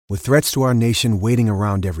With threats to our nation waiting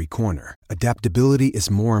around every corner, adaptability is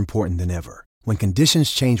more important than ever. When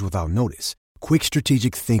conditions change without notice, quick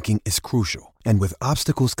strategic thinking is crucial. And with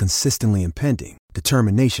obstacles consistently impending,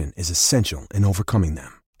 determination is essential in overcoming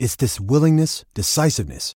them. It's this willingness,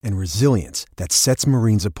 decisiveness, and resilience that sets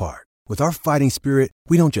Marines apart. With our fighting spirit,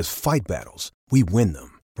 we don't just fight battles, we win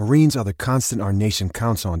them. Marines are the constant our nation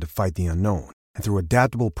counts on to fight the unknown. And through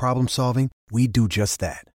adaptable problem solving, we do just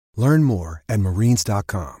that. Learn more at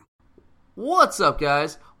marines.com. What's up,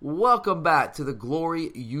 guys? Welcome back to the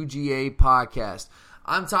Glory UGA podcast.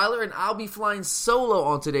 I'm Tyler, and I'll be flying solo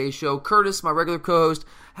on today's show. Curtis, my regular co-host,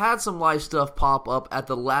 had some life stuff pop up at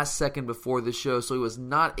the last second before the show, so he was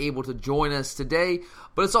not able to join us today.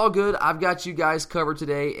 But it's all good. I've got you guys covered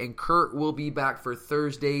today, and Kurt will be back for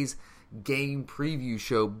Thursday's game preview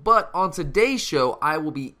show. But on today's show, I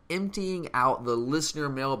will be emptying out the listener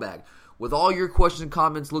mailbag with all your questions and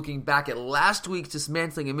comments, looking back at last week's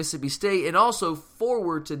dismantling of Mississippi State and also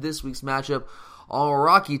forward to this week's matchup on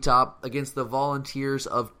Rocky Top against the Volunteers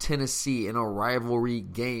of Tennessee in a rivalry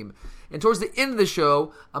game. And towards the end of the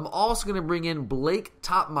show, I'm also going to bring in Blake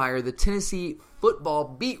Topmeyer, the Tennessee football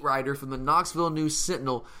beat writer from the Knoxville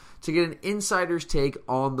News-Sentinel, to get an insider's take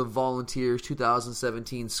on the Volunteers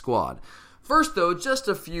 2017 squad. First, though, just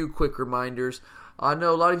a few quick reminders. I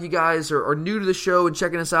know a lot of you guys are new to the show and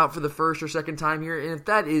checking us out for the first or second time here, and if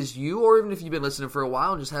that is you, or even if you've been listening for a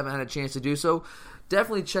while and just haven't had a chance to do so,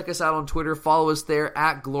 definitely check us out on Twitter. Follow us there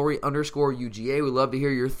at glory_UGA. We love to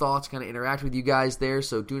hear your thoughts, kind of interact with you guys there,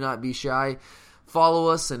 so do not be shy. Follow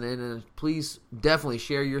us, and please definitely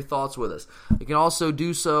share your thoughts with us. You can also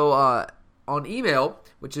do so on email,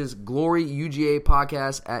 which is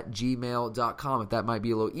gloryugapodcast@gmail.com, if that might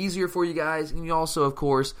be a little easier for you guys. And you also, of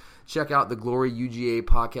course, check out the Glory UGA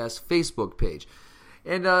Podcast Facebook page.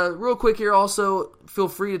 And real quick here, also, feel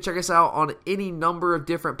free to check us out on any number of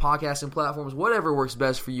different podcasting platforms, whatever works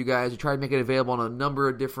best for you guys. We try to make it available on a number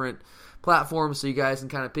of different platforms so you guys can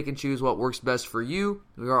kind of pick and choose what works best for you.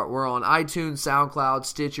 We're on iTunes, SoundCloud,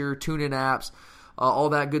 Stitcher, TuneIn apps, all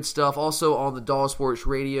that good stuff. Also on the Dog Sports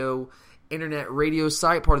Radio internet radio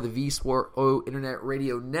site, part of the V-Sport Internet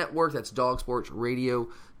Radio Network. That's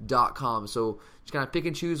dogsportsradio.com. So just kind of pick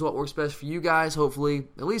and choose what works best for you guys. Hopefully,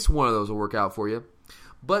 at least one of those will work out for you.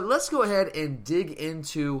 But let's go ahead and dig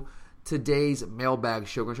into today's mailbag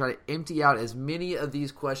show. We're going to try to empty out as many of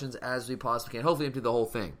these questions as we possibly can. Hopefully empty the whole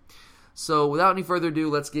thing. So without any further ado,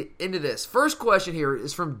 let's get into this. First question here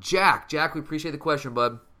is from Jack. Jack, we appreciate the question,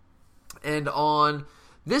 bud. And on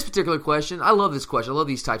this particular question, I love this question. I love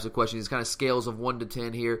these types of questions, these kind of scales of 1 to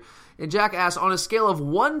 10 here. And Jack asks, on a scale of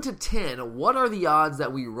 1 to 10, what are the odds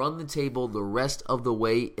that we run the table the rest of the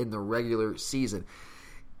way in the regular season?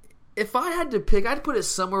 If I had to pick, I'd put it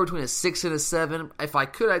somewhere between a 6 and a 7. If I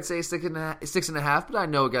could, I'd say 6.5, but I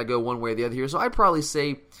know it got to go one way or the other here. So I'd probably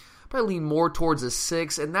lean more towards a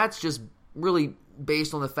 6, and that's just really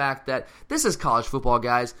based on the fact that this is college football,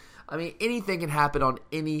 guys. I mean, anything can happen on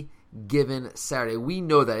any given Saturday. We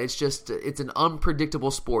know that. It's an unpredictable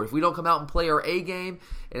sport. If we don't come out and play our A game,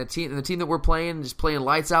 and the team that we're playing just playing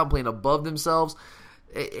lights out and playing above themselves,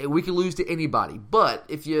 we can lose to anybody. But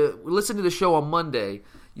if you listen to the show on Monday,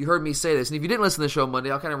 you heard me say this, and if you didn't listen to the show on Monday,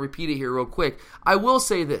 I'll kind of repeat it here real quick. I will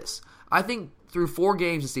say this. I think through 4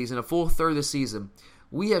 games this season, a full third of the season,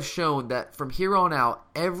 we have shown that from here on out,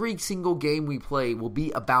 every single game we play will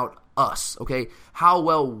be about us, okay? How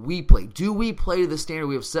well we play. Do we play to the standard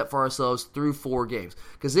we have set for ourselves through 4 games?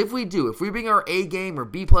 Because if we do, if we bring our A game or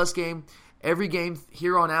B plus game, every game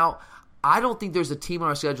here on out, I don't think there's a team on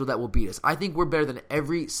our schedule that will beat us. I think we're better than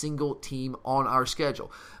every single team on our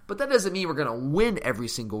schedule. But that doesn't mean we're going to win every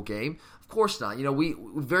single game. Of course not. You know, we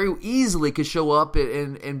very easily could show up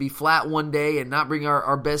and be flat one day and not bring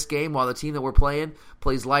our best game while the team that we're playing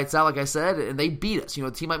plays lights out, like I said, and they beat us. You know,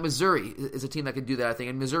 a team like Missouri is a team that can do that, I think.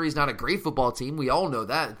 And Missouri's not a great football team. We all know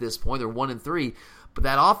that at this point. They're 1-3. But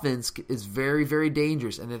that offense is very, very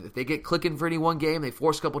dangerous. And if they get clicking for any one game, they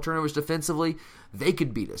force a couple turnovers defensively, they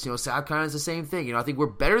could beat us. You know, South Carolina's the same thing. You know, I think we're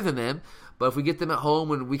better than them. But if we get them at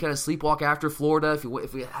home and we kind of sleepwalk after Florida,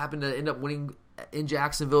 if we happen to end up winning in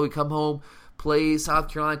Jacksonville, we come home, play South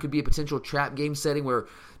Carolina, could be a potential trap game setting where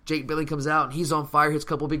Jake Billy comes out and he's on fire, hits a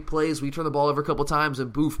couple big plays, we turn the ball over a couple times,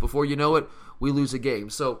 and boof, before you know it, we lose a game.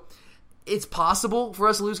 So it's possible for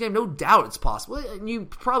us to lose a game. No doubt it's possible. And you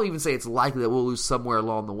probably even say it's likely that we'll lose somewhere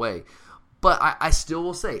along the way. But I still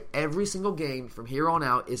will say every single game from here on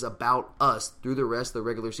out is about us through the rest of the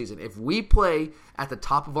regular season. If we play at the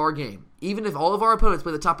top of our game, even if all of our opponents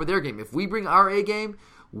play at the top of their game, if we bring our A game,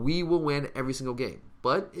 we will win every single game.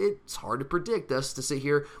 but it's hard to predict us to sit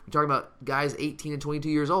here. We're talking about guys 18 and 22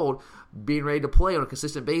 years old being ready to play on a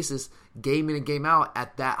consistent basis, game in and game out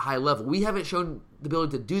at that high level. We haven't shown the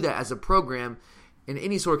ability to do that as a program in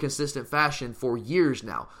any sort of consistent fashion for years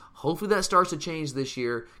now. Hopefully that starts to change this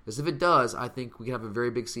year, because if it does, I think we can have a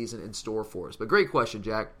very big season in store for us. But great question,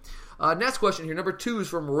 Jack. Next question here, number 2 is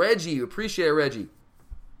from Reggie. Appreciate it, Reggie.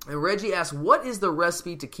 And Reggie asks, what is the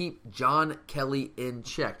recipe to keep John Kelly in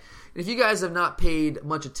check? And if you guys have not paid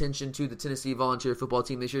much attention to the Tennessee Volunteer football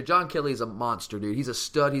team this year, John Kelly is a monster, dude. He's a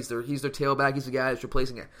stud. He's their tailback. He's the guy that's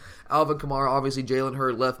replacing Alvin Kamara. Obviously, Jalen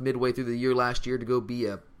Hurd left midway through the year last year to go be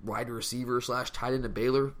a wide receiver / tight end at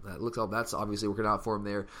Baylor. That's obviously working out for him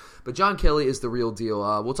there. But John Kelly is the real deal.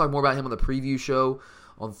 We'll talk more about him on the preview show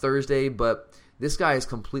on Thursday, but this guy is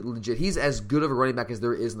completely legit. He's as good of a running back as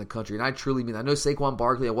there is in the country, and I truly mean that. I know Saquon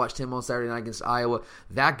Barkley. I watched him on Saturday night against Iowa.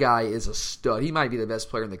 That guy is a stud. He might be the best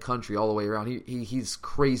player in the country all the way around. He's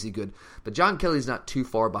crazy good. But John Kelly's not too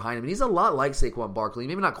far behind him, and he's a lot like Saquon Barkley.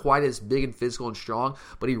 Maybe not quite as big and physical and strong,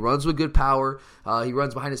 but he runs with good power. He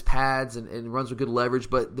runs behind his pads and runs with good leverage.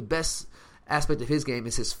 But the best aspect of his game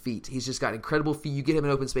is his feet. He's just got incredible feet. You get him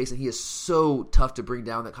in open space, and he is so tough to bring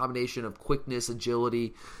down. That combination of quickness,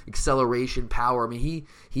 agility, acceleration, power. I mean,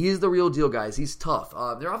 he is the real deal, guys. He's tough.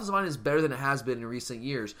 Their offensive line is better than it has been in recent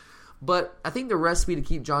years. But I think the recipe to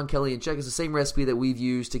keep John Kelly in check is the same recipe that we've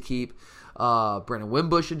used to keep Brandon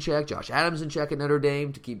Wimbush in check, Josh Adams in check at Notre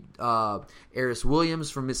Dame, to keep Aris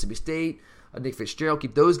Williams from Mississippi State, Nick Fitzgerald,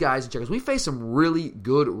 keep those guys in check. Because we face some really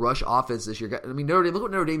good rush offense this year. I mean, Notre Dame, look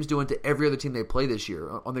what Notre Dame's doing to every other team they play this year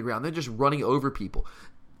on the ground. They're just running over people.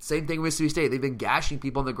 Same thing with Mississippi State. They've been gashing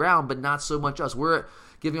people on the ground, but not so much us. We're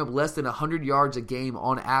giving up less than 100 yards a game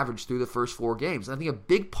on average through the first 4 games. And I think a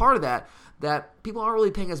big part of that people aren't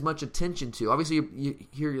really paying as much attention to. Obviously, you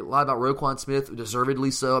hear a lot about Roquan Smith,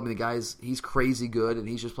 deservedly so. I mean, he's crazy good, and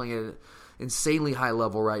he's just playing at an insanely high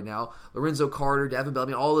level right now. Lorenzo Carter, Devin Bell, I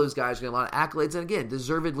mean, all those guys are getting a lot of accolades, and again,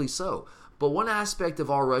 deservedly so. But one aspect of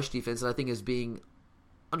our rush defense that I think is being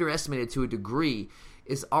underestimated to a degree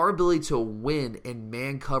is our ability to win in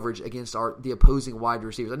man coverage against the opposing wide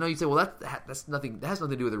receivers. I know you say, well, that has nothing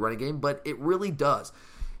to do with the running game, but it really does.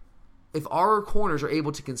 If our corners are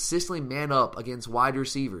able to consistently man up against wide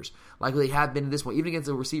receivers, like they have been at this point, even against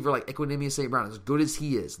a receiver like Equanimeous St. Brown, as good as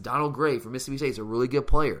he is, Donald Gray from Mississippi State is a really good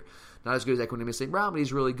player. Not as good as Equanimeous St. Brown, but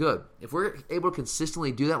he's really good. If we're able to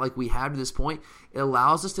consistently do that like we have to this point, it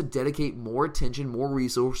allows us to dedicate more attention, more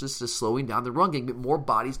resources to slowing down the run game, get more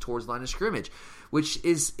bodies towards the line of scrimmage, which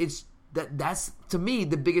is that's to me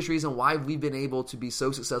the biggest reason why we've been able to be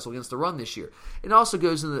so successful against the run this year. It also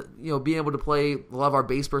goes in the being able to play a lot of our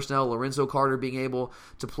base personnel, Lorenzo Carter being able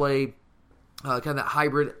to play kind of that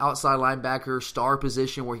hybrid outside linebacker star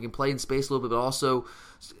position where he can play in space a little bit, but also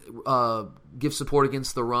give support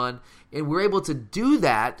against the run. And we're able to do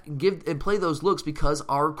that and play those looks because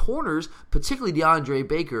our corners, particularly DeAndre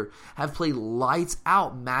Baker, have played lights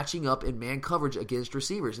out matching up in man coverage against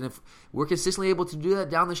receivers. And if we're consistently able to do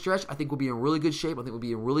that down the stretch, I think we'll be in really good shape. I think we'll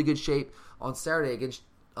be in really good shape on Saturday against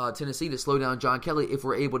Tennessee to slow down John Kelly if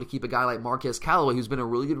we're able to keep a guy like Marquez Callaway, who's been a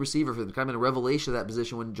really good receiver for them, kind of been a revelation of that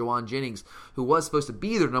position when Jawan Jennings, who was supposed to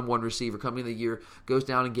be their number 1 receiver coming into the year, goes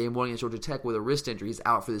down in game 1 against Georgia Tech with a wrist injury. He's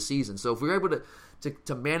out for the season. So if we're able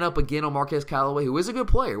to man up again on Marquez Callaway, who is a good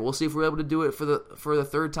player, we'll see if we're able to do it for the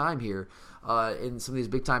third time here in some of these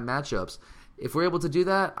big-time matchups. If we're able to do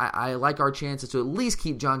that, I like our chances to at least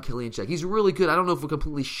keep John Kelly in check. He's really good. I don't know if we'll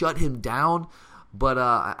completely shut him down, but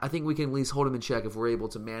I think we can at least hold him in check if we're able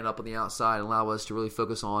to man up on the outside and allow us to really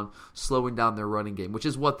focus on slowing down their running game, which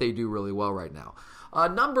is what they do really well right now.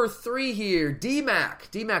 Number 3 here,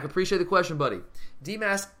 D-Mac. D-Mac, appreciate the question, buddy.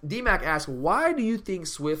 D-Mac asks, why do you think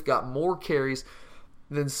Swift got more carries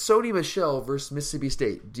than Sony Michel versus Mississippi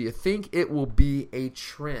State? Do you think it will be a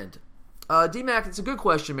trend? D-Mac, it's a good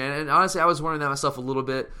question, man. And honestly, I was wondering that myself a little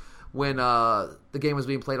bit when the game was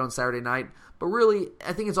being played on Saturday night. But really,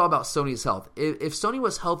 I think it's all about Sony's health. If Sony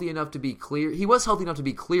was healthy enough to be clear, he was healthy enough to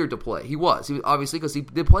be cleared to play. He was obviously, because he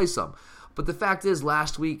did play some. But the fact is,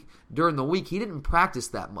 last week, during the week, he didn't practice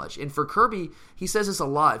that much. And for Kirby, he says this a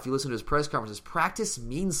lot if you listen to his press conferences. Practice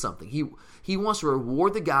means something. He wants to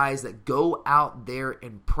reward the guys that go out there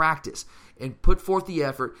and practice and put forth the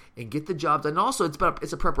effort and get the job done. And also,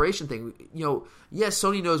 it's a preparation thing. Yes,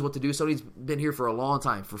 Sony knows what to do. Sony's been here for a long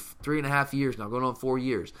time, for 3.5 years now, going on 4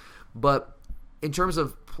 years. But in terms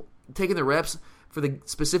of taking the reps for the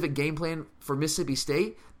specific game plan for Mississippi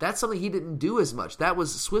State, that's something he didn't do as much. That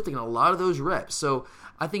was Swift taking a lot of those reps. So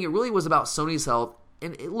I think it really was about Sony's health.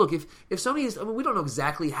 And look, if Sony is, we don't know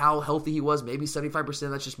exactly how healthy he was. Maybe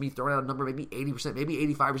 75%. That's just me throwing out a number. Maybe 80%. Maybe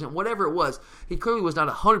 85%. Whatever it was, he clearly was not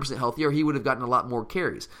 100% healthy, or he would have gotten a lot more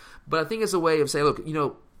carries. But I think it's a way of saying, look,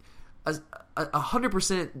 100%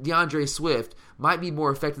 DeAndre Swift might be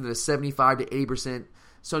more effective than a 75 to 80%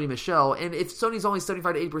 Sony Michel. And if Sony's only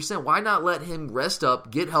 75 to 80%, why not let him rest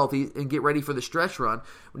up, get healthy, and get ready for the stretch run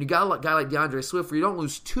when you got a guy like DeAndre Swift where you don't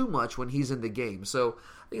lose too much when he's in the game. So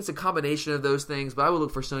I think it's a combination of those things, but I would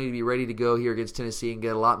look for Sony to be ready to go here against Tennessee and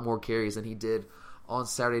get a lot more carries than he did on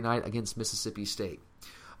Saturday night against Mississippi State.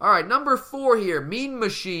 All right, number 4 here, Mean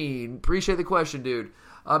Machine. Appreciate the question, dude.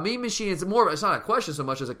 Mean Machine, it's not a question so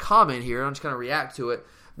much as a comment here. I'm just going to react to it.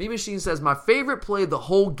 Mean Machine says, my favorite play of the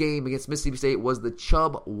whole game against Mississippi State was the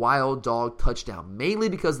Chubb Wild Dog touchdown, mainly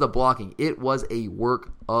because of the blocking. It was a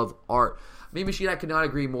work of art. Mean Machine, I could not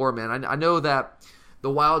agree more, man. I know that the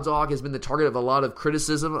Wild Dog has been the target of a lot of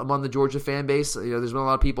criticism among the Georgia fan base. There's been a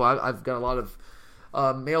lot of people, I've got a lot of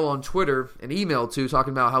mail on Twitter and email too,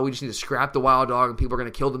 talking about how we just need to scrap the Wild Dog and people are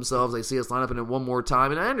going to kill themselves. They see us line up in it one more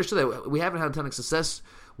time. And I understood that we haven't had a ton of success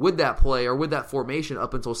with that play or with that formation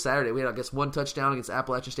up until Saturday. We had, I guess, one touchdown against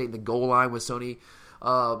Appalachian State in the goal line with Sony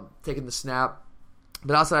taking the snap.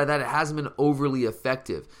 But outside of that, it hasn't been overly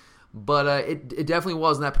effective. But it definitely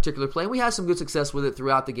was in that particular play. And we had some good success with it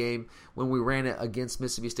throughout the game when we ran it against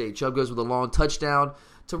Mississippi State. Chubb goes with a long touchdown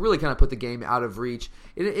to really kind of put the game out of reach.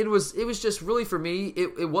 It was just really, for me,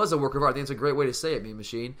 it was a work of art. I think it's a great way to say it, Mean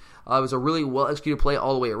Machine. It was a really well-executed play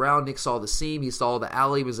all the way around. Nick saw the seam. He saw the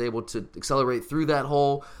alley. He was able to accelerate through that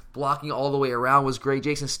hole. Blocking all the way around was great.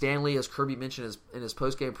 Jason Stanley, as Kirby mentioned in his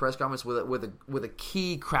post-game press comments, with a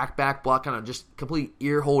key crackback block, kind of just complete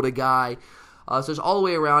ear-hole to guy. So it's all the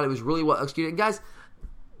way around. It was really well executed. And guys,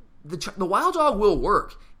 the Wild Dog will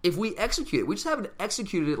work if we execute it. We just haven't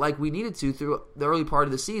executed it like we needed to through the early part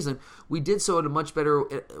of the season. We did so at a much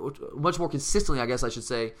more consistently, I guess I should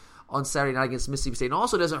say, on Saturday night against Mississippi State. And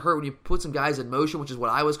also doesn't hurt when you put some guys in motion, which is what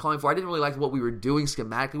I was calling for. I didn't really like what we were doing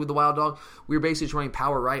schematically with the Wild Dog. We were basically just running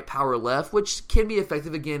power right, power left, which can be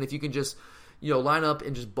effective, again, if you can just line up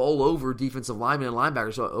and just bowl over defensive linemen and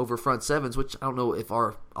linebackers over front sevens, which I don't know if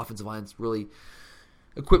our offensive line's really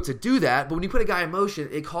equipped to do that. But when you put a guy in motion,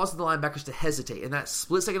 it causes the linebackers to hesitate. And that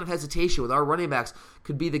split second of hesitation with our running backs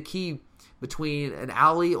could be the key between an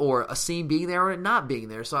alley or a seam being there or it not being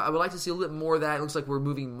there. So I would like to see a little bit more of that. It looks like we're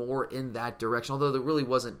moving more in that direction, although there really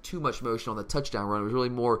wasn't too much motion on the touchdown run. It was really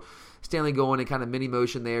more Stanley going in kind of mini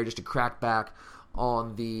motion there just to crack back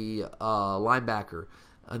on the linebacker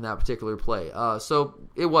in that particular play. So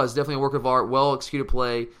it was definitely a work of art, well-executed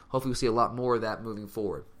play. Hopefully we'll see a lot more of that moving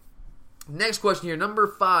forward. Next question here, number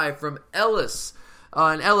 5 from Ellis.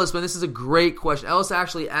 And Ellis, man, this is a great question. Ellis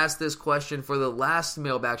actually asked this question for the last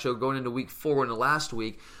mailbag show going into week 4 in the last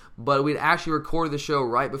week, but we'd actually recorded the show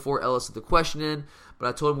right before Ellis put the question in, but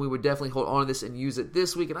I told him we would definitely hold on to this and use it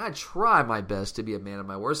this week, and I try my best to be a man of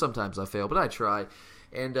my word. Sometimes I fail, but I try.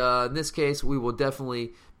 And in this case, we will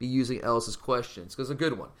definitely be using Ellis's questions because it's a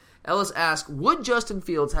good one. Ellis asked, would Justin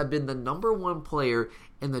Fields have been the number 1 player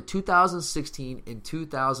in the 2016 and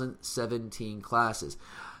 2017 classes?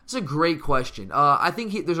 It's a great question. I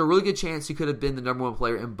think there's a really good chance he could have been the number 1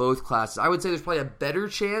 player in both classes. I would say there's probably a better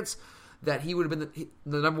chance that he would have been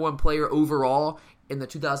the number 1 player overall in the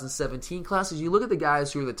 2017 classes. You look at the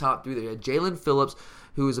guys who are the top 3 there. You had Jalen Phillips,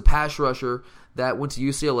 who is a pass rusher that went to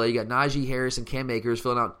UCLA. You got Najee Harris and Cam Akers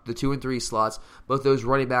filling out the 2 and 3 slots. Both those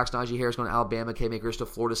running backs, Najee Harris going to Alabama, Cam Akers to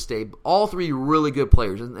Florida State. All 3 really good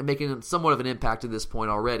players and making somewhat of an impact at this point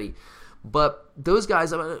already. But those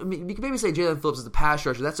guys, I mean, you can maybe say Jalen Phillips is the pass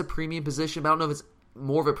rusher. That's a premium position, but I don't know if it's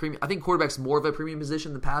more of a premium. I think quarterback's more of a premium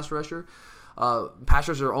position than pass rusher. Pass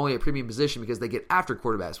rushers are only a premium position because they get after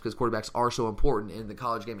quarterbacks, because quarterbacks are so important in the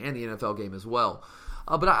college game and the NFL game as well.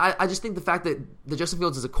 But I just think the fact that Justin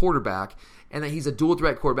Fields is a quarterback and that he's a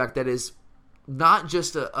dual-threat quarterback that is not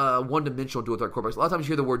just a one-dimensional dual-threat quarterback. A lot of times you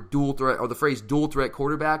hear the word dual-threat or the phrase dual-threat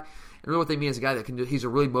quarterback, and really what they mean is a guy that can do, he's a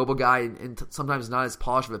really mobile guy and sometimes not as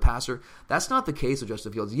polished of a passer. That's not the case with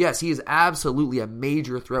Justin Fields. Yes, he is absolutely a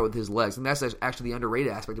major threat with his legs, and that's actually the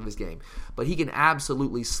underrated aspect of his game. But he can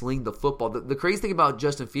absolutely sling the football. The crazy thing about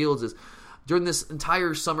Justin Fields is during this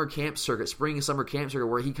entire summer camp circuit, spring and summer camp circuit,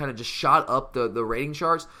 where he kind of just shot up the rating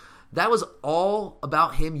charts, that was all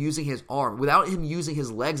about him using his arm. Without him using his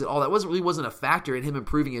legs at all, that really wasn't a factor in him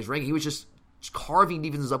improving his ranking. He was just carving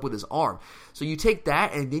defenses up with his arm. So you take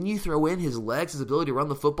that and then you throw in his legs, his ability to run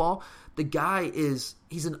the football. The guy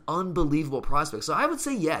he's an unbelievable prospect. So I would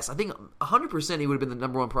say yes. I think 100% he would have been the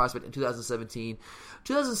number 1 prospect in 2017.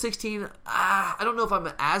 2016, I don't know if I'm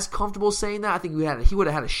as comfortable saying that. I think he would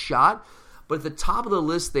have had a shot. But at the top of the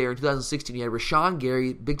list there in 2016, you had Rashawn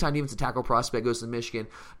Gary, big-time defensive tackle prospect, goes to Michigan.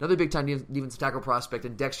 Another big-time defensive tackle prospect,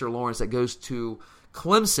 and Dexter Lawrence that goes to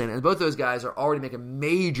Clemson. And both those guys are already making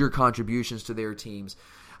major contributions to their teams.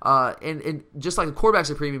 And just like the quarterback's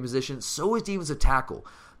a premium position, so is defensive tackle.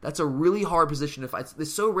 That's a really hard position to find.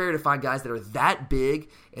 It's so rare to find guys that are that big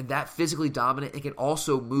and that physically dominant and can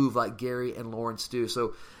also move like Gary and Lawrence do.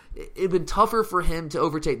 So it'd been tougher for him to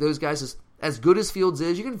overtake those guys. As good as Fields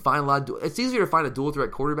is, you can find a lot of it's easier to find a dual threat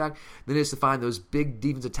quarterback than it is to find those big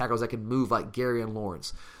defensive tackles that can move like Gary and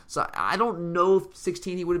Lawrence. So I don't know if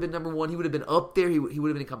 16 he would have been number one. He would have been up there. He would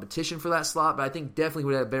have been in competition for that slot, but I think definitely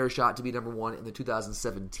would have had a better shot to be number one in the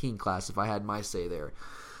 2017 class if I had my say there.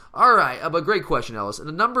 All right, but great question, Ellis. And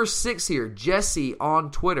the number 6 here, Jesse on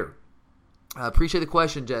Twitter. I appreciate the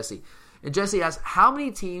question, Jesse. And Jesse asks, how many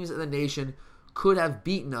teams in the nation could have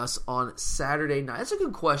beaten us on Saturday night? That's a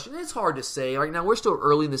good question. It's hard to say. Right now, we're still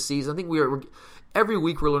early in the season. I think we're every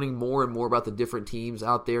week we're learning more and more about the different teams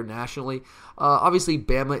out there nationally. Obviously,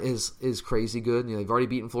 Bama is crazy good. They've already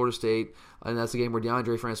beaten Florida State, and that's a game where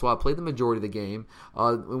DeAndre Francois played the majority of the game.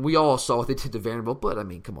 We all saw what they did to Vanderbilt, but I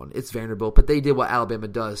mean, come on, it's Vanderbilt. But they did what Alabama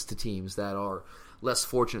does to teams that are less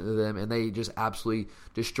fortunate than them, and they just absolutely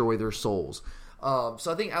destroy their souls.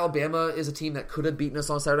 So I think Alabama is a team that could have beaten us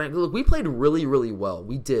on Saturday night. Look, we played really, really well.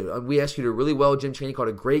 We did. We executed really well. Jim Chaney called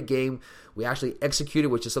a great game. We actually executed,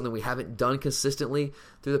 which is something we haven't done consistently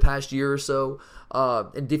through the past year or so.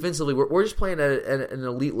 And defensively, we're just playing at an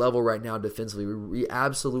elite level right now defensively. We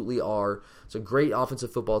absolutely are. It's a great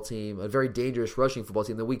offensive football team, a very dangerous rushing football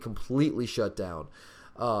team that we completely shut down.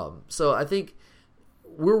 So I think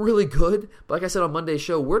we're really good, but like I said on Monday's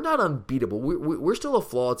show, we're not unbeatable. We're still a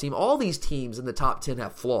flawed team. All these teams in the top 10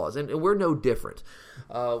 have flaws, and we're no different.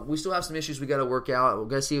 We still have some issues we got to work out. We're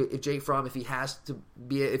going to see if Jake Fromm, if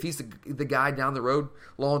he's the guy down the road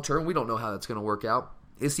long term. We don't know how that's going to work out.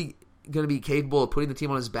 Is he going to be capable of putting the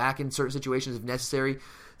team on his back in certain situations if necessary?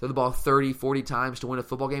 Throw the ball 30, 40 times to win a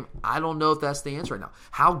football game? I don't know if that's the answer right now.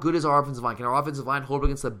 How good is our offensive line? Can our offensive line hold up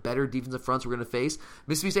against the better defensive fronts we're going to face?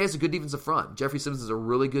 Mississippi State has a good defensive front. Jeffrey Simmons is a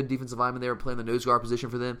really good defensive lineman there playing the nose guard position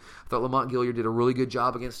for them. I thought Lamont Gilliard did a really good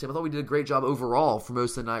job against him. I thought we did a great job overall for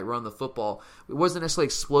most of the night running the football. It wasn't necessarily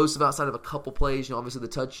explosive outside of a couple plays. Obviously the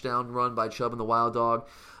touchdown run by Chubb and the Wild Dog.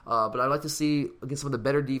 But I'd like to see against some of the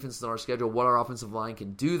better defenses on our schedule what our offensive line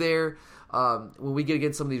can do there. When we get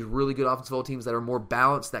against some of these really good offensive teams that are more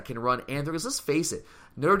balanced, that can run and throw. Because let's face it,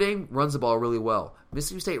 Notre Dame runs the ball really well.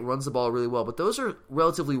 Mississippi State runs the ball really well. But those are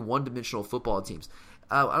relatively one-dimensional football teams.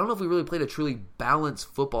 I don't know if we really played a truly balanced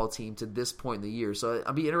football team to this point in the year. So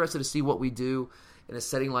I'd be interested to see what we do in a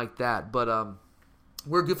setting like that. But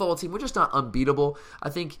we're a good football team. We're just not unbeatable. I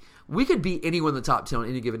think we could beat anyone in the top 10 on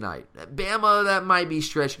any given night. Bama, that might be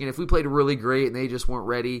stretching. And if we played really great and they just weren't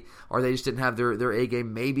ready or they just didn't have their A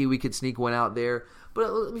game, maybe we could sneak one out there. But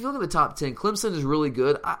if you look at the top 10, Clemson is really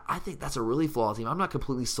good. I think that's a really flawed team. I'm not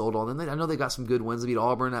completely sold on them. I know they got some good wins. They beat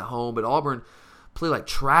Auburn at home, but Auburn play like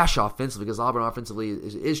trash offensively because Auburn offensively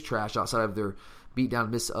is trash outside of their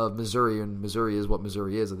beatdown of Missouri, and Missouri is what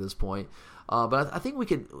Missouri is at this point. But I think we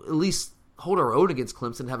could at least hold our own against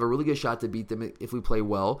Clemson, have a really good shot to beat them if we play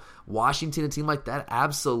well. Washington, a team like that,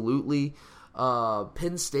 absolutely.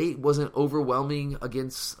 Penn State wasn't overwhelming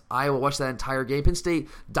against Iowa. Watched that entire game. Penn State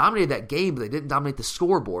dominated that game, but they didn't dominate the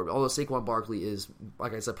scoreboard. Although Saquon Barkley is,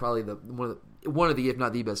 like I said, probably one of the, if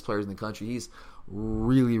not the best players in the country. He's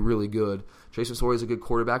really, really good. Trace McSorley is a good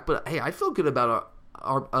quarterback. But hey, I feel good about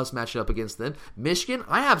us matching up against them. Michigan,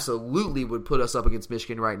 I absolutely would put us up against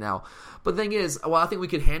Michigan right now. But the thing is, while I think we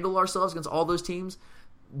could handle ourselves against all those teams,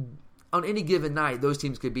 on any given night, those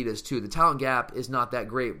teams could beat us too. The talent gap is not that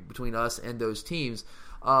great between us and those teams.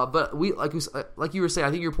 But we, like you were saying, I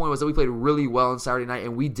think your point was that we played really well on Saturday night,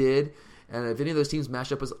 and we did. And if any of those teams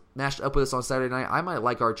matched up with us on Saturday night, I might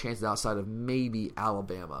like our chances outside of maybe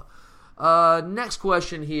Alabama. Next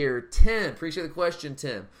question here, Tim. Appreciate the question,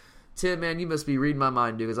 Tim. Tim, man, you must be reading my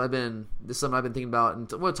mind, dude, because this is something I've been thinking about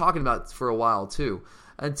and talking about for a while, too.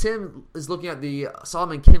 And Tim is looking at the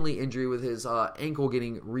Solomon Kinley injury with his ankle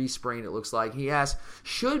getting re-sprained, it looks like. He asks,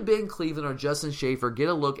 should Ben Cleveland or Justin Schaefer get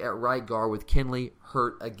a look at right guard with Kinley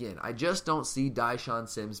hurt again? I just don't see Dyshawn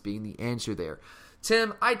Sims being the answer there.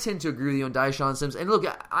 Tim, I tend to agree with you on Dyshawn Sims. And look,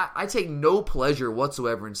 I take no pleasure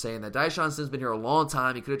whatsoever in saying that. Dyshawn Sims has been here a long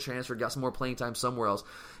time. He could have transferred, got some more playing time somewhere else.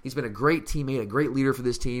 He's been a great teammate, a great leader for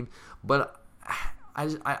this team. But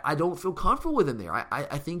I don't feel comfortable with him there.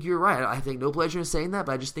 I think you're right. I take no pleasure in saying that,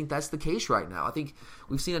 but I just think that's the case right now. I think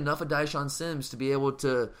we've seen enough of Dyshawn Sims to be able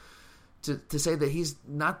to say that he's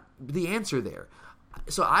not the answer there.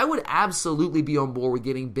 So I would absolutely be on board with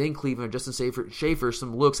getting Ben Cleveland or Justin Schaefer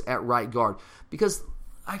some looks at right guard because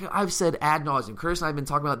I've said ad nauseum. Curtis and I have been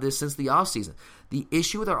talking about this since the offseason. The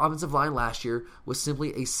issue with our offensive line last year was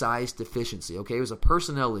simply a size deficiency. Okay, it was a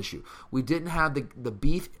personnel issue. We didn't have the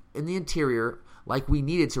beef in the interior like we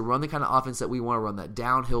needed to run the kind of offense that we want to run, that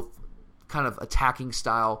downhill kind of attacking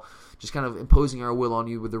style, just kind of imposing our will on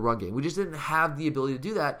you with the run game. We just didn't have the ability to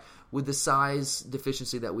do that with the size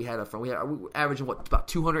deficiency that we had up front. We were averaging, about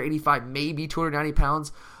 285, maybe 290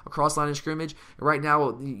 pounds across line of scrimmage. And right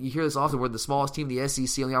now, you hear this often, we're the smallest team in the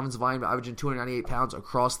SEC on the offensive line, averaging 298 pounds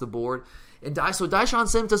across the board. And so Dyshawn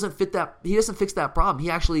Sims doesn't fit that. He doesn't fix that problem.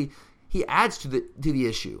 He adds to the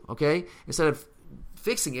issue. Okay, instead of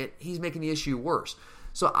fixing it, he's making the issue worse.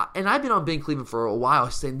 So, and I've been on Ben Cleveland for a while,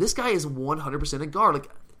 saying this guy is 100% a guard. Like,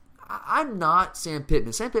 I'm not Sam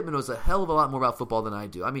Pittman. Sam Pittman knows a hell of a lot more about football than I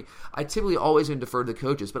do. I mean, I typically always going to defer to the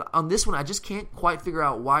coaches, but on this one, I just can't quite figure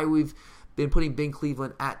out why we've been putting Ben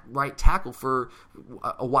Cleveland at right tackle for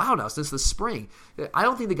a while now, since the spring. I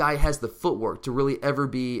don't think the guy has the footwork to really ever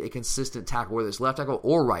be a consistent tackle, whether it's left tackle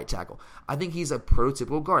or right tackle. I think he's a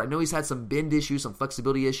prototypical guard. I know he's had some bend issues, some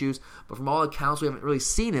flexibility issues, but from all accounts, we haven't really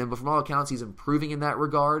seen him, but from all accounts, he's improving in that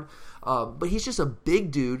regard. But he's just a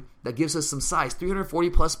big dude that gives us some size,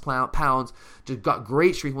 340-plus pounds, just got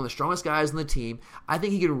great strength, one of the strongest guys on the team. I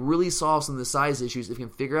think he can really solve some of the size issues if he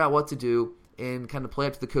can figure out what to do and kind of play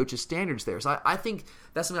up to the coach's standards there. So I think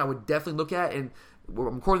that's something I would definitely look at. And we're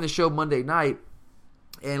recording the show Monday night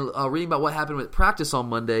and reading about what happened with practice on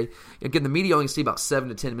Monday. Again, the media only see about 7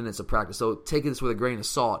 to 10 minutes of practice, so take this with a grain of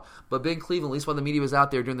salt. But Ben Cleveland, at least while the media was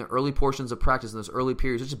out there during the early portions of practice in those early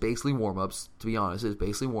periods, which is basically warm-ups, to be honest. It's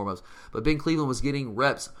basically warm-ups. But Ben Cleveland was getting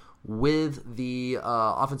reps with the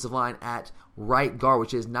offensive line at right guard,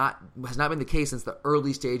 which has not been the case since the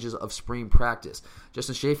early stages of spring practice.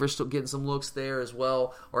 Justin Schaefer is still getting some looks there as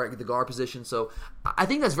well, or at the guard position. So I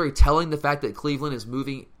think that's very telling, the fact that Cleveland is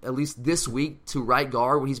moving, at least this week, to right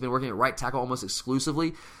guard when he's been working at right tackle almost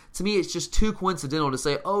exclusively. To me, it's just too coincidental to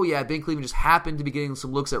say, oh yeah, Ben Cleveland just happened to be getting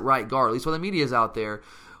some looks at right guard, at least while the media is out there,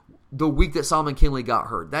 the week that Solomon Kinley got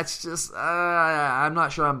hurt. That's just, I'm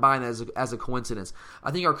not sure I'm buying that as a coincidence.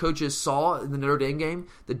 I think our coaches saw in the Notre Dame game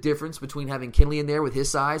the difference between having Kinley in there with his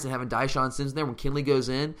size and having Dyshawn Sims in there. When Kinley goes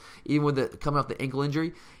in, even with coming off the ankle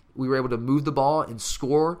injury, we were able to move the ball and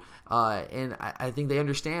score. And I think they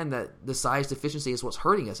understand that the size deficiency is what's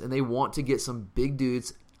hurting us, and they want to get some big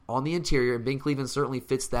dudes on the interior, and Ben Cleveland certainly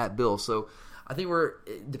fits that bill. So I think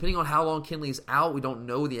depending on how long Kinley's out, we don't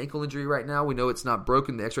know the ankle injury right now. We know it's not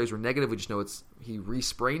broken. The x-rays were negative. We just know he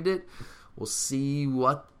re-sprained it. We'll see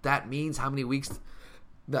what that means, how many weeks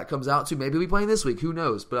that comes out to. Maybe we'll be playing this week. Who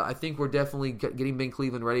knows? But I think we're definitely getting Ben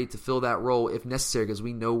Cleveland ready to fill that role if necessary, because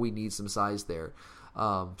we know we need some size there.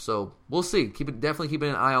 So we'll see. Definitely keeping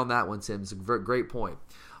an eye on that one, Tim. It's a great point.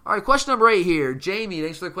 All right, question number 8 here. Jamie,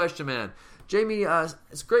 thanks for the question, man. Jamie,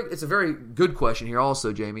 it's great. It's a very good question here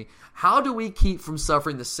also, Jamie. How do we keep from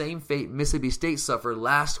suffering the same fate Mississippi State suffered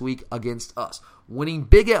last week against us? Winning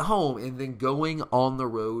big at home and then going on the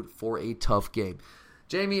road for a tough game.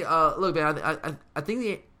 Jamie, look, man, I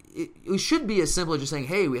think it should be as simple as just saying,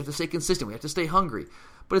 hey, we have to stay consistent. We have to stay hungry.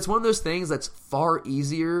 But it's one of those things that's far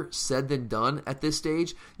easier said than done at this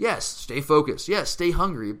stage. Yes, stay focused. Yes, stay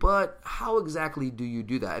hungry. But how exactly do you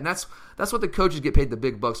do that? And that's what the coaches get paid the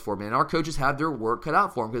big bucks for, man. Our coaches have their work cut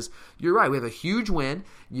out for them, because you're right. We have a huge win.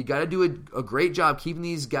 You got to do a great job keeping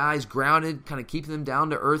these guys grounded, kind of keeping them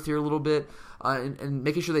down to earth here a little bit, and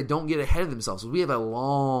making sure they don't get ahead of themselves. We have a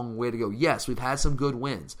long way to go. Yes, we've had some good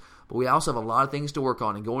wins, but we also have a lot of things to work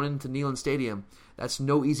on. And going into Neyland Stadium, that's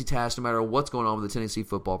no easy task, no matter what's going on with the Tennessee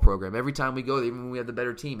football program. Every time we go there, even when we have the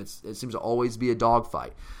better team, it seems to always be a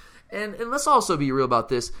dogfight. And let's also be real about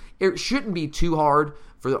this. It shouldn't be too hard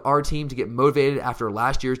for our team to get motivated after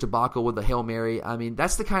last year's debacle with the Hail Mary. I mean,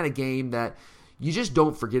 that's the kind of game that you just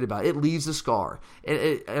don't forget about. It leaves a scar.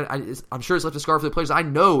 I'm sure it's left a scar for the players. I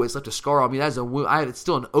know it's left a scar on me. That's a wound. It's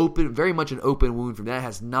still very much an open wound from that. It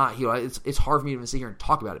has not healed. It's hard for me to even sit here and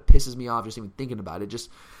talk about it. It pisses me off just even thinking about it.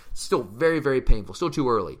 Just still very, very painful. Still too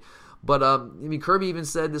early. But Kirby even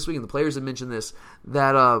said this week, and the players have mentioned this,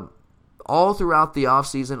 that all throughout the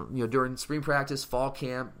offseason, during spring practice, fall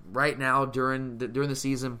camp, right now during the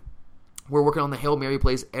season, we're working on the Hail Mary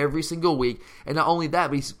plays every single week. And not only that,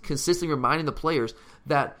 but he's consistently reminding the players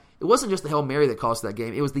that it wasn't just the Hail Mary that cost that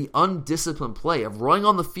game. It was the undisciplined play of running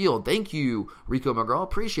on the field. Thank you, Rico McGraw.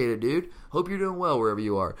 Appreciate it, dude. Hope you're doing well wherever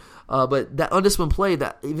you are. But that undisciplined play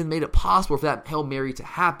that even made it possible for that Hail Mary to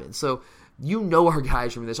happen. So our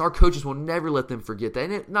guys from this. Our coaches will never let them forget that.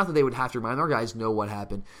 And not that they would have to remind them. Our guys know what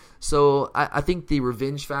happened. So I think the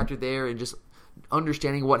revenge factor there, and just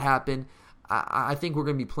understanding what happened, I think we're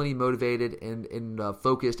going to be plenty motivated and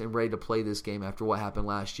focused and ready to play this game after what happened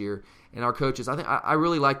last year. And our coaches, I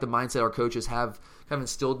really like the mindset our coaches have kind of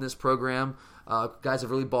instilled in this program. Guys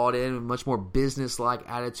have really bought in, a much more business-like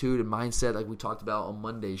attitude and mindset like we talked about on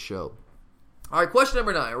Monday's show. All right, question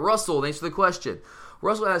number 9. Russell, thanks for the question.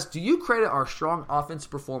 Russell asks, do you credit our strong offensive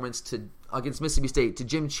performance against Mississippi State to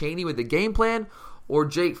Jim Chaney with the game plan or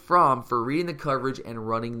Jake Fromm for reading the coverage and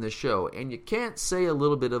running the show? And you can't say a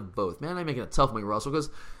little bit of both. Man, I'm making it tough for me, Russell, because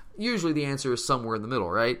usually the answer is somewhere in the middle,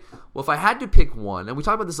 right? Well, if I had to pick one, and we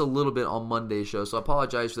talked about this a little bit on Monday's show, so I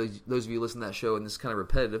apologize for those of you listening to that show, and this is kind of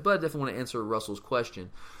repetitive, but I definitely want to answer Russell's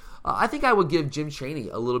question. I think I would give Jim Chaney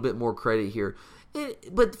a little bit more credit here.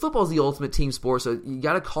 But football is the ultimate team sport, so you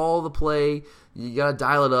got to call the play, you got to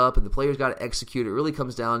dial it up, and the players got to execute. It really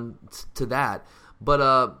comes down to that. But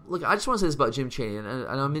look, I just want to say this about Jim Chaney, and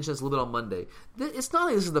I mentioned this a little bit on Monday. It's not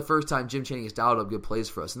like this is the first time Jim Chaney has dialed up good plays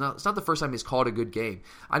for us. It's not the first time he's called a good game.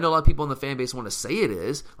 I know a lot of people in the fan base want to say it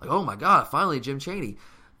is. Like, oh my God, finally Jim Chaney.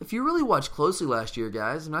 If you really watch closely last year,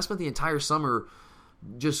 guys, and I spent the entire summer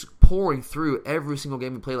just pouring through every single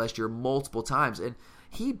game we played last year multiple times, and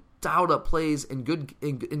he dialed up plays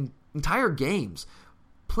in entire games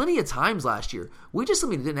plenty of times last year. We just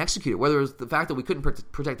simply didn't execute it, whether it was the fact that we couldn't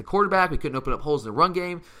protect the quarterback, we couldn't open up holes in the run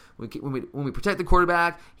game. When we protect the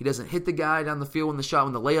quarterback, he doesn't hit the guy down the field when the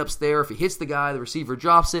layup's there. If he hits the guy, the receiver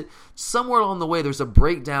drops it. Somewhere along the way, there's a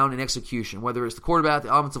breakdown in execution, whether it's the quarterback,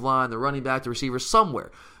 the offensive line, the running back, the receiver,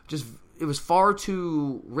 somewhere. It was far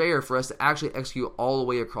too rare for us to actually execute all the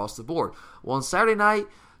way across the board. Well, on Saturday night,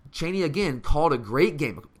 Chaney again called a great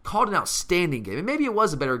game, called an outstanding game. And maybe it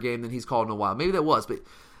was a better game than he's called in a while. Maybe that was, but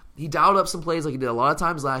he dialed up some plays like he did a lot of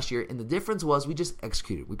times last year, and the difference was we just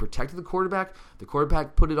executed. We protected the quarterback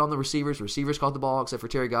put it on the receivers caught the ball, except for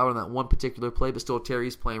Terry Godwin on that one particular play, but still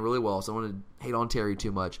Terry's playing really well, so I don't want to hate on Terry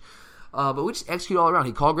too much. But we just execute all around.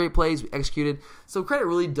 He called great plays, we executed. So credit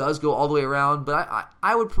really does go all the way around, but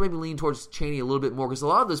I would maybe lean towards Chaney a little bit more, because a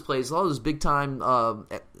lot of those plays, a lot of those big-time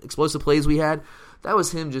explosive plays we had, that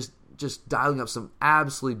was him just dialing up some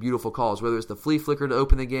absolutely beautiful calls, whether it's the flea flicker to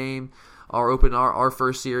open the game or open our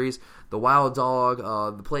first series, the wild dog,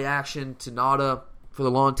 the play action to Nada for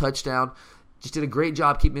the long touchdown. Just did a great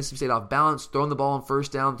job keeping Mississippi State off balance, throwing the ball on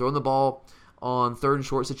first down, throwing the ball on third and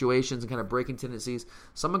short situations and kind of breaking tendencies.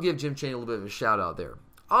 So I'm going to give Jim Chaney a little bit of a shout out there.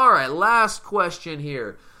 All right, last question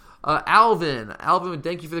here. Alvin,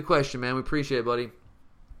 thank you for the question, man. We appreciate it, buddy.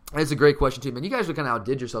 It's a great question, too, man. You guys really kind of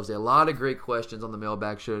outdid yourselves today. A lot of great questions on the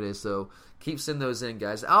mailbag show today, so keep sending those in,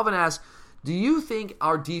 guys. Alvin asks, do you think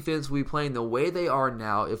our defense will be playing the way they are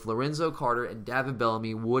now if Lorenzo Carter and Davin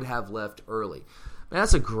Bellamy would have left early? Man,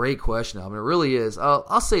 that's a great question, Alvin. It really is.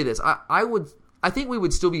 I'll say this. I think we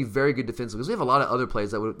would still be very good defensively because we have a lot of other plays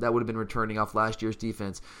that would have been returning off last year's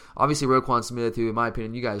defense. Obviously, Roquan Smith, who, in my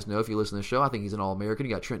opinion, you guys know if you listen to the show, I think he's an All-American.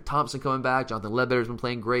 You got Trent Thompson coming back. Jonathan Ledbetter's been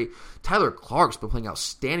playing great. Tyler Clark's been playing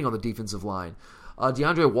outstanding on the defensive line.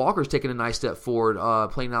 DeAndre Walker's taken a nice step forward,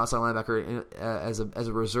 playing outside linebacker as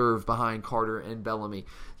a reserve behind Carter and Bellamy.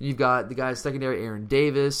 Then you've got the guys secondary, Aaron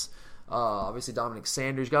Davis, obviously Dominic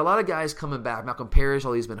Sanders. You've got a lot of guys coming back. Malcolm Parrish,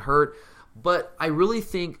 although he's been hurt. But I really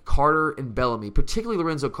think Carter and Bellamy, particularly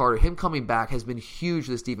Lorenzo Carter, him coming back has been huge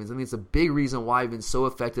for this defense. I think it's a big reason why we've been so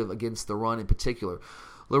effective against the run in particular.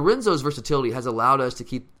 Lorenzo's versatility has allowed us to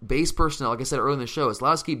keep base personnel, like I said earlier in the show, it's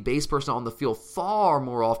allowed us to keep base personnel on the field far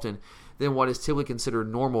more often than what is typically considered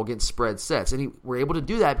normal against spread sets. And we're able to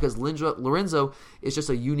do that because Lorenzo is just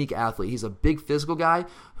a unique athlete. He's a big physical guy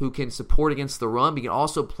who can support against the run, but he can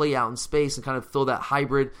also play out in space and kind of fill that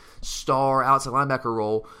hybrid star outside linebacker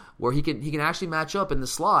role where he can actually match up in the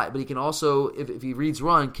slot, but he can also, if he reads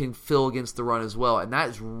run, can fill against the run as well. And that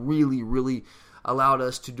has really, really allowed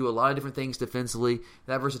us to do a lot of different things defensively.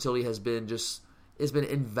 That versatility has been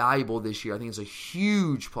invaluable this year. I think it's a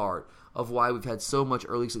huge part of why we've had so much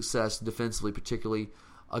early success defensively, particularly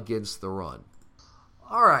against the run.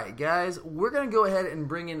 All right, guys, we're going to go ahead and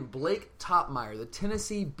bring in Blake Topmeyer, the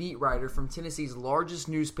Tennessee beat writer from Tennessee's largest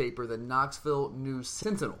newspaper, the Knoxville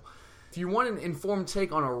News-Sentinel. If you want an informed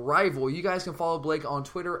take on a rival, you guys can follow Blake on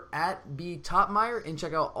Twitter at @BTopmeyer and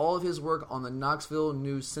check out all of his work on the Knoxville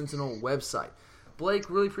News-Sentinel website. Blake,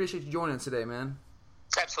 really appreciate you joining us today, man.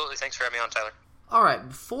 Absolutely. Thanks for having me on, Tyler. All right,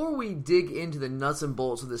 before we dig into the nuts and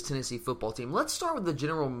bolts of this Tennessee football team, let's start with the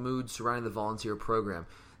general mood surrounding the volunteer program.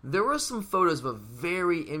 There were some photos of a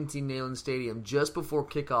very empty Neyland Stadium just before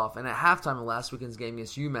kickoff and at halftime of last weekend's game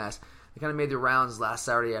against UMass. They kind of made their rounds last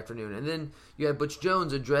Saturday afternoon. And then you had Butch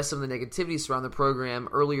Jones address some of the negativity surrounding the program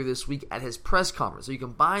earlier this week at his press conference. So you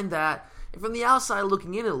combine that, and from the outside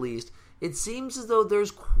looking in at least, it seems as though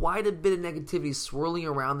there's quite a bit of negativity swirling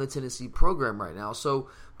around the Tennessee program right now. So,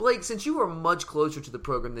 Blake, since you are much closer to the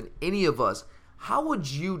program than any of us, how would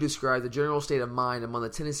you describe the general state of mind among the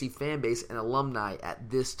Tennessee fan base and alumni at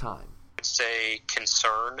this time? I'd say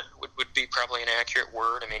concern would be probably an accurate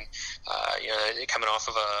word. I mean, coming off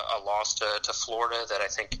of a loss to Florida that I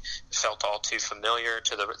think felt all too familiar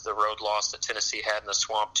to the road loss that Tennessee had in the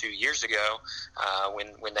Swamp 2 years ago,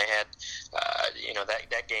 when they had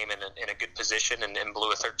that game in a good position and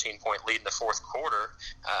blew a 13-point lead in the fourth quarter.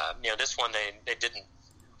 This one they didn't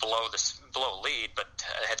blow a lead, but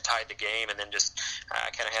had tied the game and then just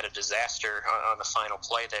kind of had a disaster on the final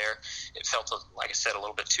play there. It felt, like I said, a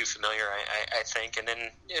little bit too familiar, I think. And then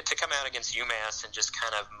to come out against UMass and just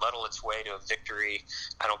kind of muddle its way to a victory,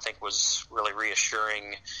 I don't think was really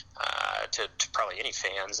reassuring to probably any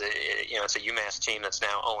fans. It's a UMass team that's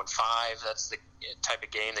now 0-5. That's the type of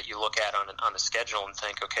game that you look at on the schedule and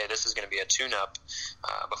think, okay, this is going to be a tune-up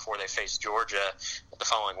before they face Georgia the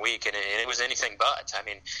following week, and it was anything but. I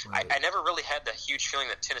mean, right. I never really had the huge feeling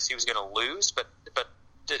that Tennessee was going to lose, but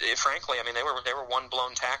frankly, I mean, they were one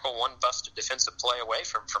blown tackle, one busted defensive play away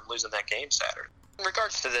from losing that game Saturday. In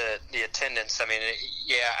regards to the attendance, I mean,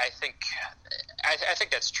 I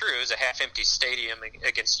think that's true. It was a half-empty stadium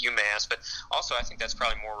against UMass, but also I think that's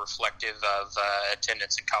probably more reflective of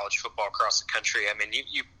attendance in college football across the country. I mean,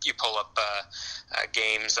 you pull up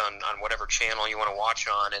games on whatever channel you want to watch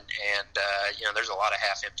on, and there's a lot of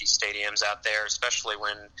half-empty stadiums out there, especially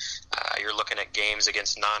when you're looking at games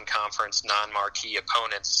against non-conference, non-marquee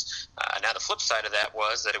opponents. Now, the flip side of that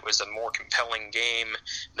was that it was a more compelling game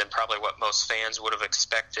than probably what most fans would have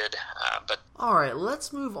expected. All right,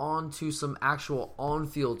 let's move on to some actual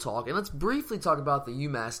on-field talk, and let's briefly talk about the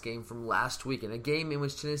UMass game from last week, in a game in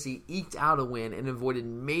which Tennessee eked out a win and avoided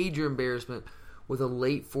major embarrassment with a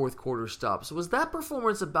late fourth quarter stop. So was that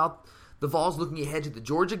performance about the Vols looking ahead to the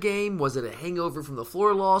Georgia game? Was it a hangover from the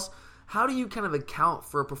Florida loss? How do you kind of account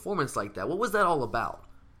for a performance like that? What was that all about?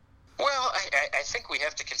 Well, I think we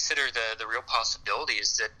have to consider the real possibility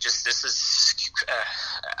is that just this is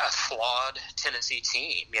a flawed Tennessee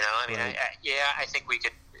team. I mean, right. I think we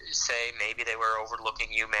could say maybe they were overlooking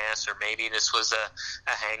UMass, or maybe this was a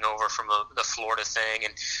hangover from the Florida thing.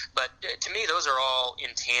 But to me, those are all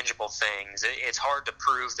intangible things. It's hard to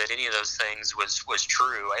prove that any of those things was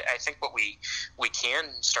true. I think what we can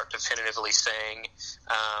start definitively saying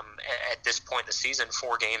at this point in the season,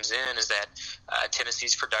 4 games in, is that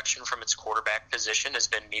Tennessee's production from its quarterback position has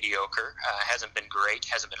been mediocre. Hasn't been great,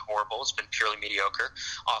 hasn't been horrible. It's been purely mediocre.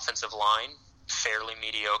 Offensive line, fairly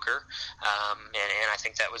mediocre, and I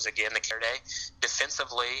think that was, again, the Saturday.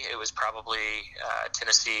 Defensively, it was probably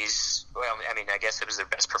Tennessee's, well, I mean, I guess it was their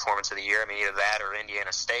best performance of the year. I mean, either that or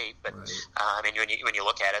Indiana State, but right. I mean, when you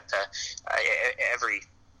look at it, every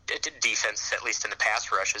defense, at least in the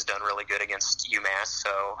pass rush, has done really good against UMass.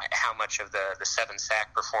 So how much of the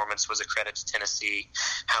 7-sack performance was a credit to Tennessee?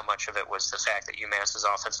 How much of it was the fact that UMass's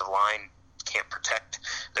offensive line can't protect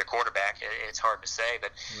their quarterback? It's hard to say,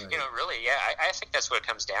 but right. Really, I think that's what it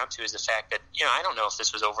comes down to, is the fact that I don't know if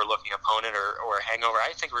this was overlooking opponent or a hangover.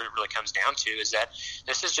 I think what it really comes down to is that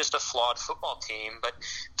this is just a flawed football team, but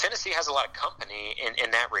Tennessee has a lot of company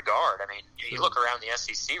in that regard. I mean, you look around the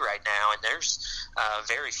SEC right now, and there's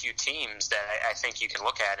very few teams that I think you can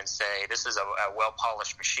look at and say this is a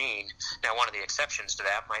well-polished machine. Now, one of the exceptions to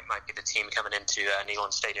that might be the team coming into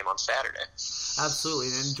Neyland Stadium on Saturday. Absolutely,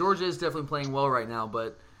 and Georgia is definitely playing well right now,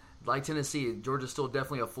 but like Tennessee, Georgia's still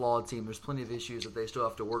definitely a flawed team. There's plenty of issues that they still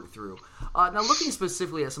have to work through. Now, looking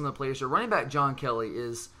specifically at some of the players here, running back John Kelly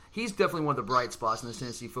he's definitely one of the bright spots in this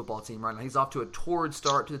Tennessee football team right now. He's off to a torrid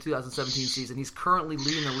start to the 2017 season. He's currently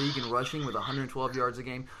leading the league in rushing with 112 yards a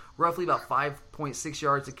game, roughly about 5.6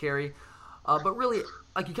 yards a carry. But really,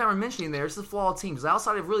 like you kind of were mentioning there, it's a flawed team. Because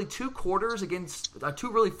outside of really two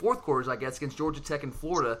really fourth quarters, I guess, against Georgia Tech and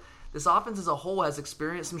Florida, this offense as a whole has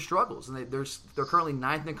experienced some struggles. And they're currently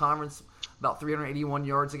 9th in the conference, about 381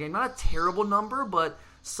 yards a game. Not a terrible number, but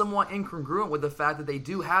somewhat incongruent with the fact that they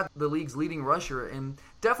do have the league's leading rusher, and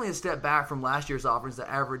definitely a step back from last year's offense that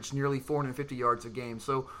averaged nearly 450 yards a game.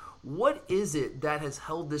 So what is it that has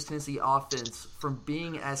held this Tennessee offense from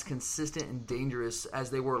being as consistent and dangerous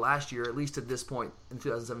as they were last year, at least to this point in the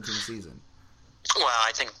 2017 season? Well,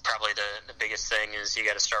 I think probably the biggest thing is you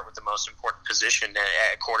got to start with the most important position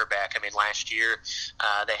at quarterback. I mean, last year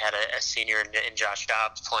they had a senior in Josh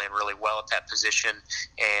Dobbs playing really well at that position,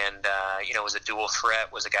 and was a dual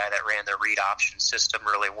threat, was a guy that ran the read option system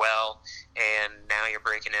really well. And now you're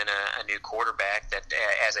breaking in a new quarterback that,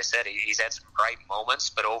 as I said, he's had some bright moments,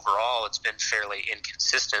 but overall it's been fairly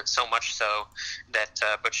inconsistent, so much so that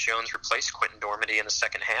Butch Jones replaced Quentin Dormady in the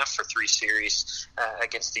second half for 3 series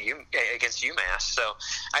against UMass. So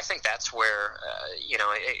I think that's where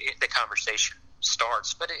the conversation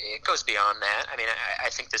starts, but it goes beyond that. I mean, I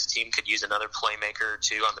think this team could use another playmaker or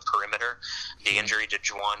two on the perimeter. The injury to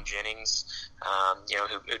Juwan Jennings,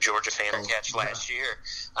 who Georgia fan catch last year,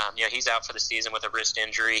 he's out for the season with a wrist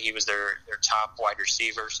injury. He was their top wide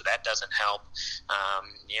receiver, so that doesn't help.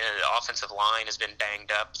 The offensive line has been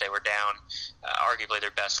banged up. They were down arguably their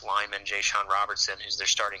best lineman, Ja'Shawn Robertson, who's their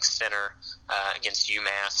starting center against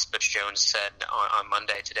UMass. Butch Jones said on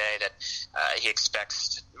Monday today that he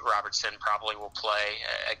expects Robertson probably will play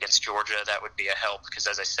against Georgia. That would be a help because,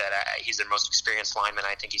 as I said, he's their most experienced lineman.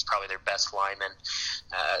 I think he's probably their best lineman,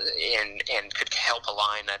 and could help a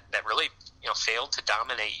line that really failed to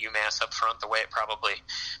dominate UMass up front the way it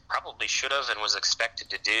probably should have and was expected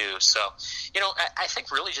to do. So, I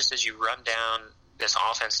think really just as you run down this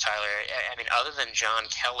offense, Tyler, I mean, other than John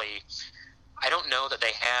Kelly, I don't know that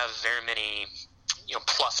they have very many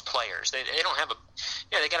plus players. They don't have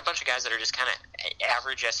they got a bunch of guys that are just kind of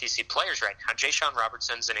average SEC players right now. Ja'Shawn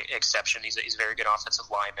Robertson's an exception. He's a very good offensive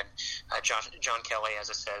lineman. John Kelly, as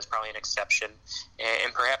I said, is probably an exception.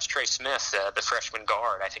 And perhaps Trey Smith, the freshman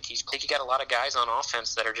guard. I think you got a lot of guys on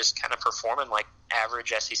offense that are just kind of performing like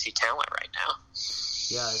average SEC talent right now.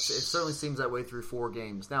 Yeah, it certainly seems that way through 4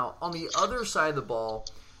 games. Now, on the other side of the ball,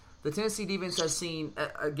 the Tennessee defense has seen,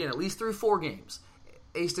 again, at least through 4 games,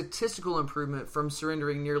 a statistical improvement from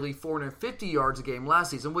surrendering nearly 450 yards a game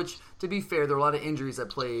last season, which, to be fair, there are a lot of injuries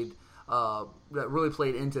that really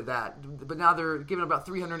played into that. But now they're giving about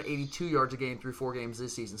 382 yards a game through 4 games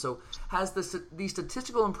this season. So has the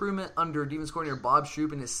statistical improvement under defense coordinator Bob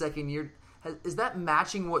Shoop in his second year, is that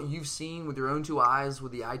matching what you've seen with your own 2 eyes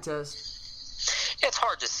with the eye test? It's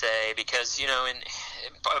hard to say because,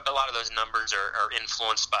 a lot of those numbers are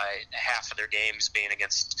influenced by half of their games being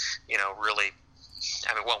against, really –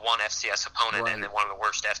 one FCS opponent right, and then one of the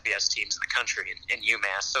worst FBS teams in the country in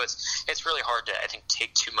UMass. So it's really hard to, I think,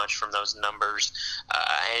 take too much from those numbers.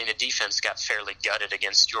 And the defense got fairly gutted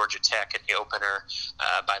against Georgia Tech in the opener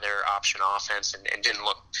by their option offense and didn't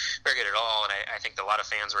look very good at all. And I think a lot of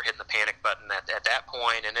fans were hitting the panic button at that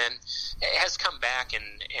point. And then it has come back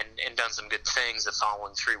and done some good things the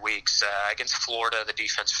following 3 weeks. Against Florida, the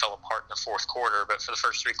defense fell apart in the 4th quarter, but for the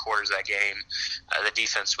first 3 quarters of that game, the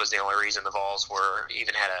defense was the only reason the Vols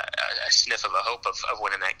even had a sniff of a hope of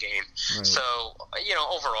winning that game. Right. So,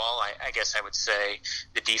 overall, I guess I would say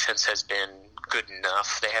the defense has been good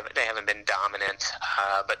enough. They haven't been dominant,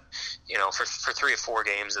 but for 3 or 4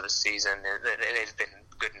 games of the season, they've been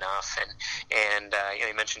good enough. And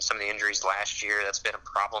you mentioned some of the injuries last year. That's been a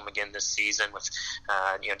problem again this season with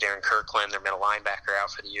Darren Kirkland, their middle linebacker,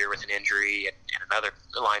 out for the year with an injury, and another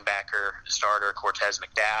linebacker starter, Cortez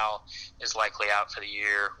McDowell, is likely out for the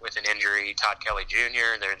year with an injury. Todd Kelly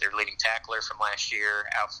Jr., their leading tackler from last year,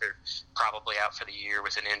 probably out for the year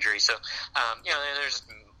with an injury. So there's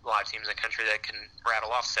a lot of teams in the country that can rattle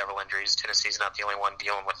off several injuries. Tennessee's not the only one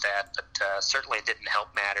dealing with that, but certainly it didn't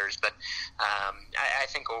help matters. But I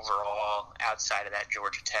think overall, outside of that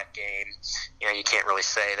Georgia Tech game, you can't really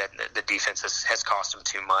say that the defense has cost them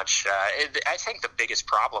too much. I think the biggest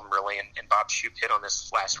problem, really, and Bob Shoop hit on this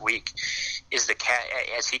last week, is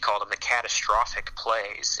as he called them, the catastrophic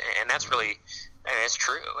plays, and that's really. And it's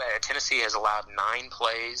true. Tennessee has allowed 9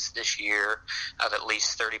 plays this year of at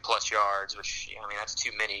least 30-plus yards, which, that's too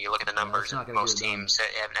many. You look at the numbers, and most teams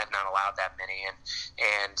have not allowed that many.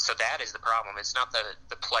 And so that is the problem. It's not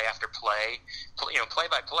the play after play. Play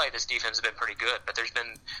by play, this defense has been pretty good, but there's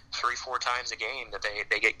been 3-4 times a game that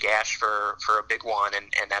they get gashed for a big one,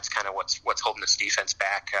 and that's kind of what's holding this defense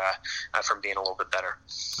back from being a little bit better.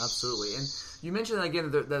 Absolutely. And you mentioned, again,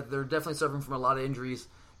 that they're definitely suffering from a lot of injuries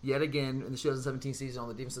yet again in the 2017 season on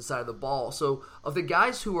the defensive side of the ball. So of the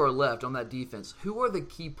guys who are left on that defense, who are the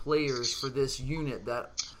key players for this unit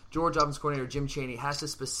that Georgia offensive coordinator Jim Chaney has to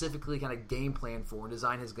specifically kind of game plan for and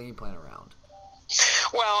design his game plan around?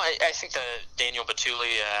 Well, I think the Daniel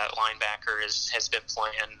Batuli linebacker has been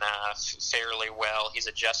playing fairly well. He's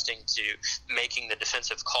adjusting to making the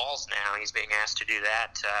defensive calls now. He's being asked to do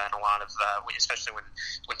that in a lot of, especially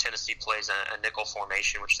when Tennessee plays a nickel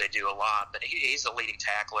formation, which they do a lot. But he's a leading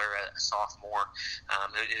tackler, a sophomore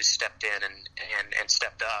who stepped in and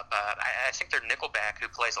stepped up. I think their nickelback, who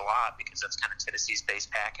plays a lot because that's kind of Tennessee's base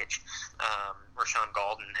package, Rashawn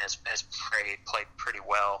Golden has played pretty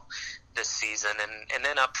well this season. And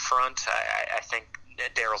then up front, I think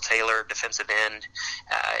Darrell Taylor, defensive end,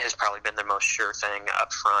 has probably been the most sure thing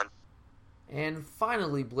up front. And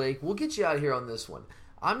finally, Blake, we'll get you out of here on this one.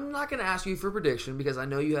 I'm not going to ask you for a prediction because I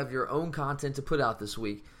know you have your own content to put out this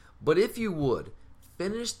week. But if you would,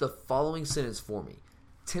 finish the following sentence for me.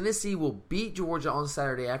 Tennessee will beat Georgia on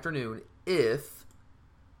Saturday afternoon if...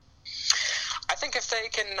 I think if they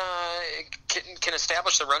can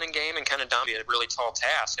establish the running game and kind of dominate a really tall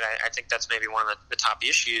task, and I think that's maybe one of the top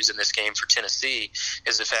issues in this game for Tennessee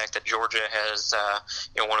is the fact that Georgia has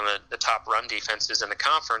one of the top run defenses in the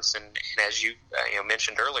conference, and as you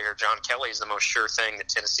mentioned earlier, John Kelly is the most sure thing that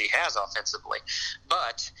Tennessee has offensively.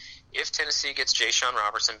 But if Tennessee gets Ja'Shawn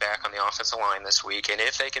Robertson back on the offensive line this week, and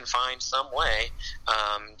if they can find some way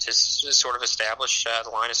to sort of establish the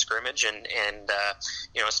line of scrimmage and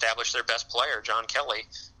establish their best player, John Kelly,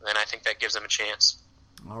 then I think that gives them a chance.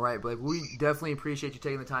 All right, Blake. We definitely appreciate you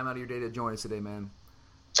taking the time out of your day to join us today, man.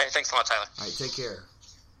 Hey, thanks a lot, Tyler. All right, take care.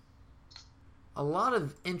 A lot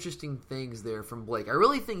of interesting things there from Blake. I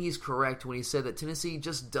really think he's correct when he said that Tennessee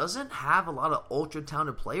just doesn't have a lot of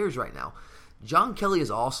ultra-talented players right now. John Kelly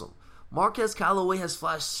is awesome. Marquez Callaway has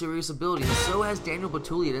flashed serious ability, and so has Daniel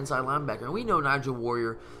Batuli at inside linebacker. And we know Nigel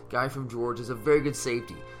Warrior, guy from Georgia, is a very good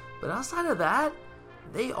safety. But outside of that,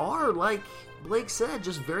 they are, like Blake said,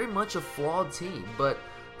 just very much a flawed team. But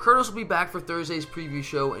Curtis will be back for Thursday's preview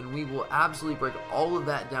show, and we will absolutely break all of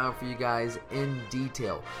that down for you guys in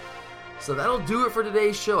detail. So that'll do it for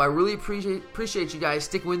today's show. I really appreciate you guys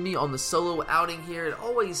sticking with me on the solo outing here. It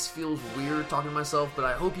always feels weird talking to myself, but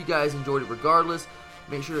I hope you guys enjoyed it regardless.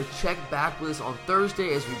 Make sure to check back with us on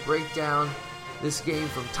Thursday as we break down this game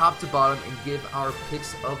from top to bottom and give our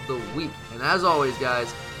picks of the week. And as always,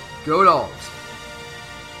 guys, go Dogs!